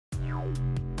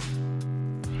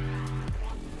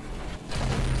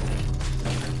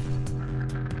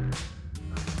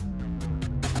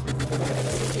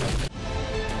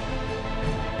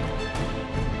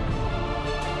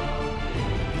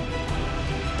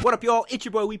What up, y'all? It's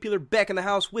your boy Wheat Peeler back in the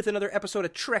house with another episode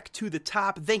of Trek to the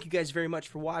Top. Thank you guys very much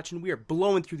for watching. We are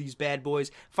blowing through these bad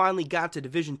boys. Finally got to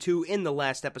Division 2 in the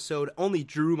last episode. Only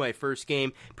drew my first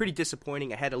game. Pretty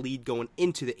disappointing. I had a lead going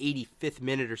into the 85th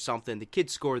minute or something. The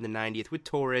kid scored in the 90th with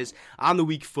Torres on the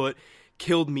weak foot.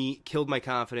 Killed me, killed my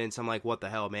confidence. I'm like, what the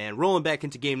hell, man? Rolling back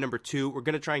into game number 2. We're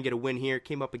going to try and get a win here.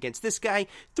 Came up against this guy,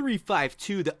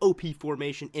 3-5-2, the OP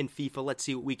formation in FIFA. Let's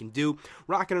see what we can do.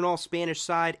 Rocking an all-Spanish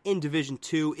side in Division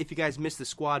 2. If you guys missed the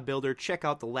squad builder, check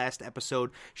out the last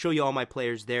episode. Show you all my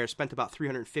players there. Spent about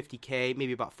 350K,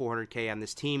 maybe about 400K on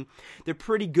this team. They're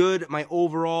pretty good. My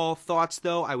overall thoughts,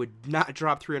 though, I would not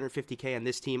drop 350K on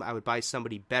this team. I would buy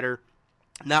somebody better.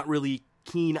 Not really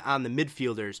keen on the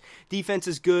midfielders. Defense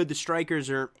is good. The strikers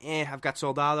are I've got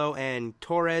Soldado and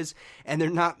Torres, and they're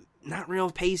not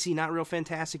real pacey, not real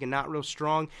fantastic, and not real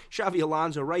strong. Xavi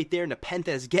Alonso right there.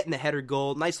 Nepenthez getting the header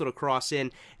goal. Nice little cross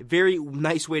in. Very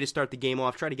nice way to start the game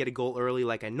off. Try to get a goal early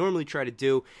like I normally try to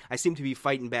do. I seem to be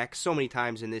fighting back so many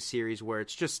times in this series where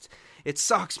it's just, it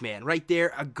sucks, man. Right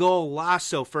there, a goal,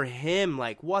 Lasso for him.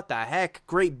 Like, what the heck?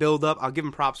 Great build-up. I'll give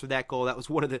him props for that goal. That was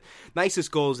one of the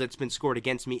nicest goals that's been scored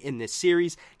against me in this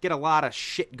series. Get a lot of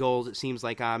shit goals, it seems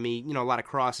like, on me. You know, a lot of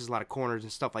crosses, a lot of corners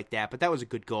and stuff like that. But that was a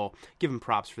good goal. Give him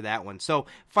props for that one. So,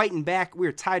 fighting back, we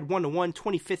were tied 1-1,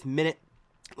 25th minute.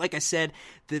 Like I said,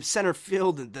 the center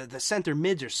field, the center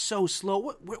mids are so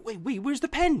slow. Wait, where's the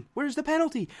pen? Where's the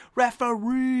penalty?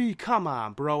 Referee, come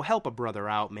on, bro. Help a brother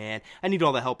out, man. I need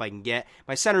all the help I can get.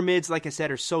 My center mids, like I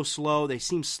said, are so slow. They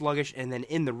seem sluggish, and then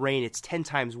in the rain, it's 10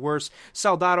 times worse.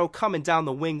 Soldado coming down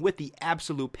the wing with the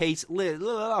absolute pace.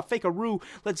 Fake a roo.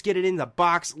 Let's get it in the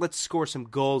box. Let's score some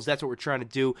goals. That's what we're trying to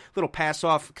do. Little pass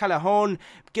off. Callejon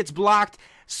gets blocked.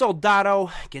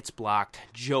 Soldado gets blocked.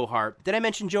 Joe Hart. Did I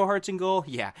mention Joe Hart's in goal?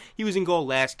 Yeah, he was in goal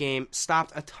last game.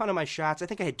 Stopped a ton of my shots. I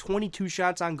think I had 22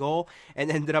 shots on goal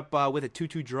and ended up with a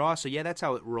 2-2 draw. So, yeah, that's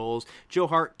how it rolls. Joe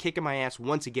Hart kicking my ass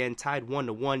once again. Tied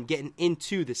 1-1. Getting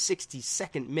into the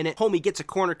 62nd minute. Homie gets a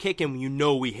corner kick, and you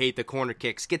know we hate the corner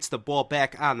kicks. Gets the ball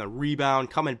back on the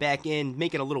rebound. Coming back in.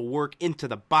 Making a little work into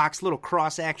the box. Little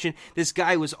cross action. This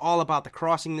guy was all about the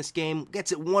crossing this game.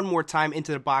 Gets it one more time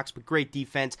into the box, but great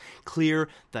defense. Clear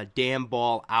the damn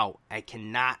ball out. I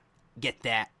cannot get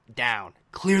that down.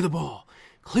 Clear the ball.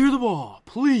 Clear the ball.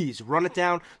 Please run it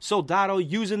down. Soldado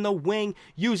using the wing,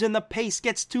 using the pace,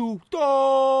 gets to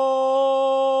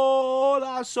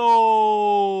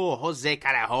Jose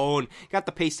Callejon. Got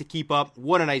the pace to keep up.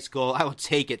 What a nice goal. I will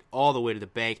take it all the way to the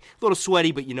bank. A little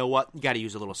sweaty, but you know what? You got to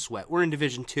use a little sweat. We're in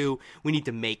Division 2. We need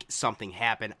to make something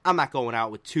happen. I'm not going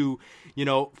out with two,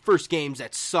 first games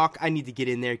that suck. I need to get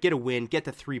in there, get a win, get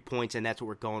the 3 points, and that's what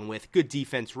we're going with. Good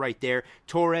defense right there.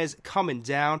 Torres coming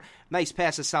down. Nice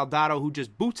pass to Soldado, who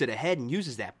just boots it ahead and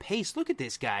uses that pace. Look at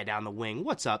this guy down the wing.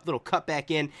 What's up? Little cut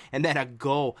back in, and then a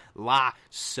goal.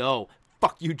 Lasso.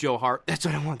 Fuck you, Joe Hart. That's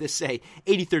what I wanted to say.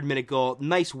 83rd minute goal.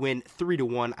 Nice win.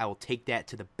 3-1. I will take that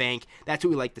to the bank. That's what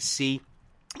we like to see.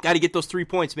 Got to get those 3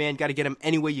 points, man. Got to get them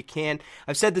any way you can.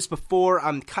 I've said this before.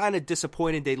 I'm kind of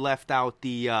disappointed they left out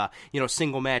the,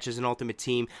 single matches and Ultimate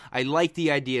Team. I like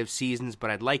the idea of seasons, but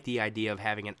I'd like the idea of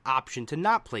having an option to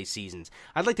not play seasons.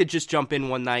 I'd like to just jump in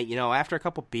one night, after a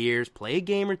couple beers, play a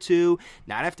game or two,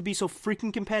 not have to be so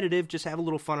freaking competitive, just have a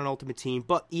little fun on Ultimate Team.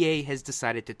 But EA has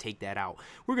decided to take that out.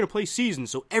 We're going to play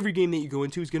seasons, so every game that you go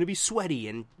into is going to be sweaty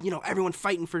and, everyone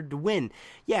fighting to win.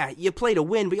 Yeah, you play to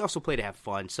win, but you also play to have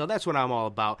fun. So that's what I'm all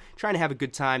about. Trying to have a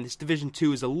good time. This Division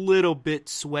 2 is a little bit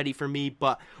sweaty for me,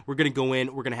 but we're going to go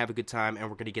in, we're going to have a good time, and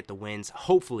we're going to get the wins.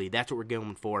 Hopefully, that's what we're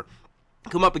going for.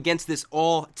 Come up against this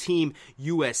all-team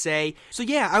USA. So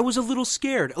yeah, I was a little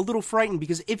scared, a little frightened,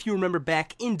 because if you remember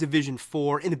back in Division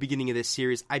 4, in the beginning of this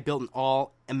series, I built an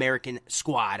all-American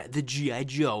squad, the G.I.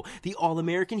 Joe, the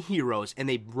all-American heroes, and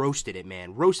they roasted it,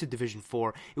 man. Roasted Division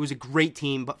 4. It was a great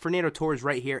team, but Fernando Torres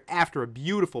right here, after a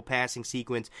beautiful passing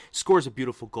sequence, scores a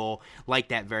beautiful goal. Like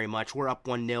that very much. We're up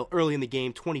 1-0 early in the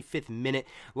game, 25th minute.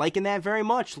 Liking that very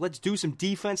much. Let's do some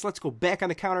defense. Let's go back on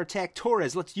the counterattack.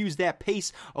 Torres, let's use that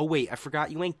pace. Oh, wait, I forgot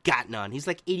you ain't got none. He's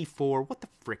like 84. What the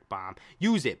frick, bomb?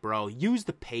 Use it, bro. Use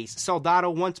the pace. Soldado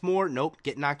once more. Nope.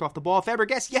 Get knocked off the ball.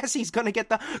 Fabregas. Yes, he's going to get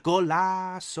the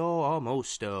golazo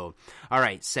almosto. All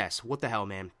right, Cess. What the hell,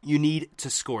 man? You need to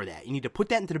score that. You need to put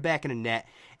that into the back of the net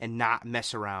and not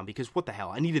mess around, because what the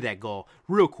hell? I needed that goal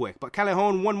real quick. But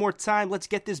Callejon one more time. Let's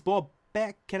get this ball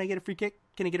back. Can I get a free kick?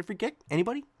 Can I get a free kick?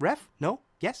 Anybody? Ref? No?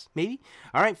 Yes, maybe.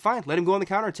 All right, fine. Let him go on the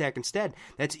counterattack instead.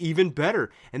 That's even better.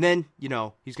 And then,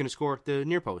 he's going to score the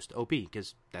near post, OP,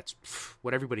 because that's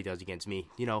what everybody does against me.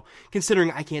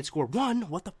 Considering I can't score one,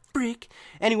 what the freak?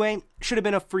 Anyway, should have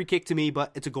been a free kick to me,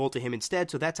 but it's a goal to him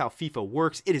instead, so that's how FIFA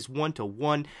works. It is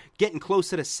 1-1. Getting close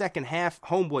to the second half.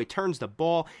 Homeboy turns the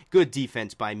ball. Good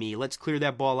defense by me. Let's clear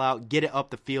that ball out, get it up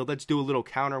the field. Let's do a little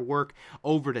counter work.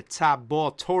 Over the top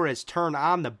ball. Torres turn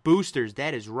on the boosters.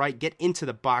 That is right. Get into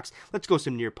the box. Let's go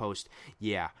some near post.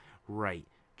 Yeah, right.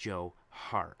 Joe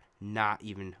Hart. Not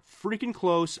even freaking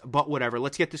close, but whatever.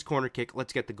 Let's get this corner kick.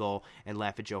 Let's get the goal and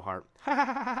laugh at Joe Hart. Ha ha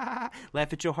ha ha.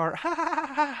 Laugh at Joe Hart. Ha ha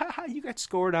ha ha ha. You got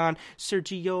scored on.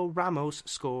 Sergio Ramos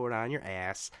scored on your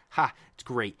ass. Ha. It's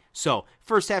great. So,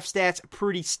 first half stats,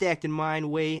 pretty stacked in my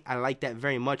way. I like that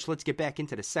very much. Let's get back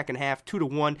into the second half.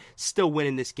 2-1. Still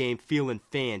winning this game. Feeling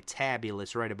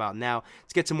fantabulous right about now.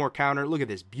 Let's get some more counter. Look at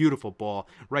this beautiful ball.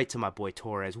 Right to my boy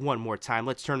Torres. One more time.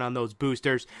 Let's turn on those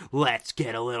boosters. Let's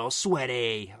get a little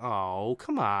sweaty. Oh,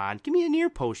 come on. Give me a near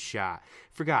post shot.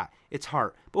 Forgot. It's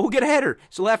Hart. But we'll get a header.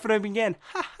 So laugh at him again.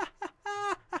 Ha ha ha ha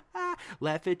ha ha.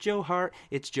 Laugh at Joe Hart.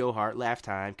 It's Joe Hart. Laugh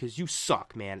time. Because you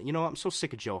suck, man. I'm so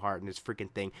sick of Joe Hart and this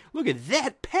freaking thing. Look at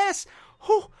that pass.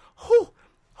 Ho, ho,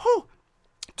 ho.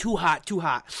 Too hot, too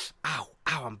hot. Ow,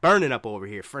 ow, I'm burning up over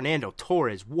here. Fernando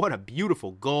Torres, what a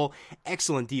beautiful goal.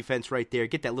 Excellent defense right there.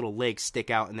 Get that little leg stick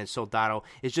out, and then Soldado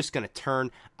is just going to turn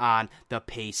on the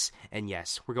pace. And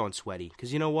yes, we're going sweaty.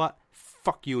 Because you know what?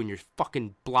 Fuck you and your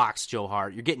fucking blocks, Joe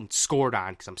Hart. You're getting scored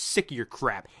on because I'm sick of your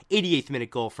crap. 88th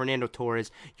minute goal, Fernando Torres,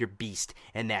 you're beast.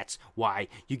 And that's why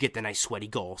you get the nice sweaty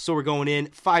goal. So we're going in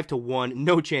 5-1.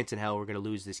 No chance in hell we're going to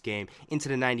lose this game. Into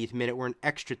the 90th minute. We're in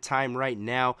extra time right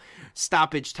now.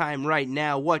 Stoppage time right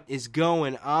now. What is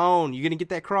going on? You going to get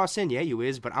that cross in? Yeah, you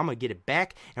is. But I'm going to get it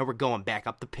back. And we're going back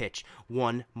up the pitch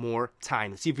one more time.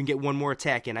 Let's see if we can get one more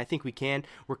attack in. I think we can.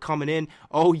 We're coming in.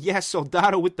 Oh, yes,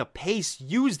 Soldado with the pace.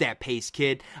 Use that pace,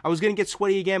 kid. I was going to get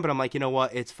sweaty again, but I'm like, you know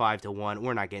what? It's 5-1.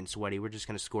 We're not getting sweaty. We're just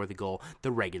going to score the goal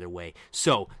the regular way.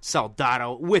 So,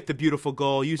 Soldado with the beautiful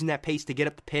goal, using that pace to get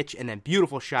up the pitch, and then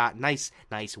beautiful shot. Nice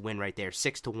win right there.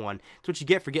 6-1. That's what you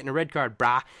get for getting a red card,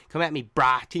 brah. Come at me,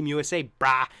 brah. Team USA,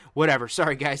 brah. Whatever.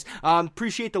 Sorry, guys.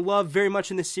 Appreciate the love very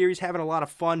much in this series. Having a lot of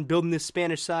fun building this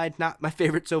Spanish side. Not my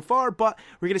favorite so far, but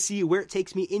we're going to see where it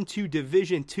takes me into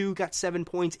Division 2. Got 7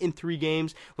 points in 3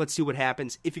 games. Let's see what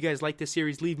happens. If you guys like this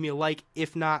series, leave me a like.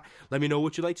 If not, let me know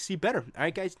what you'd like to see better. All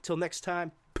right, guys, until next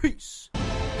time, peace.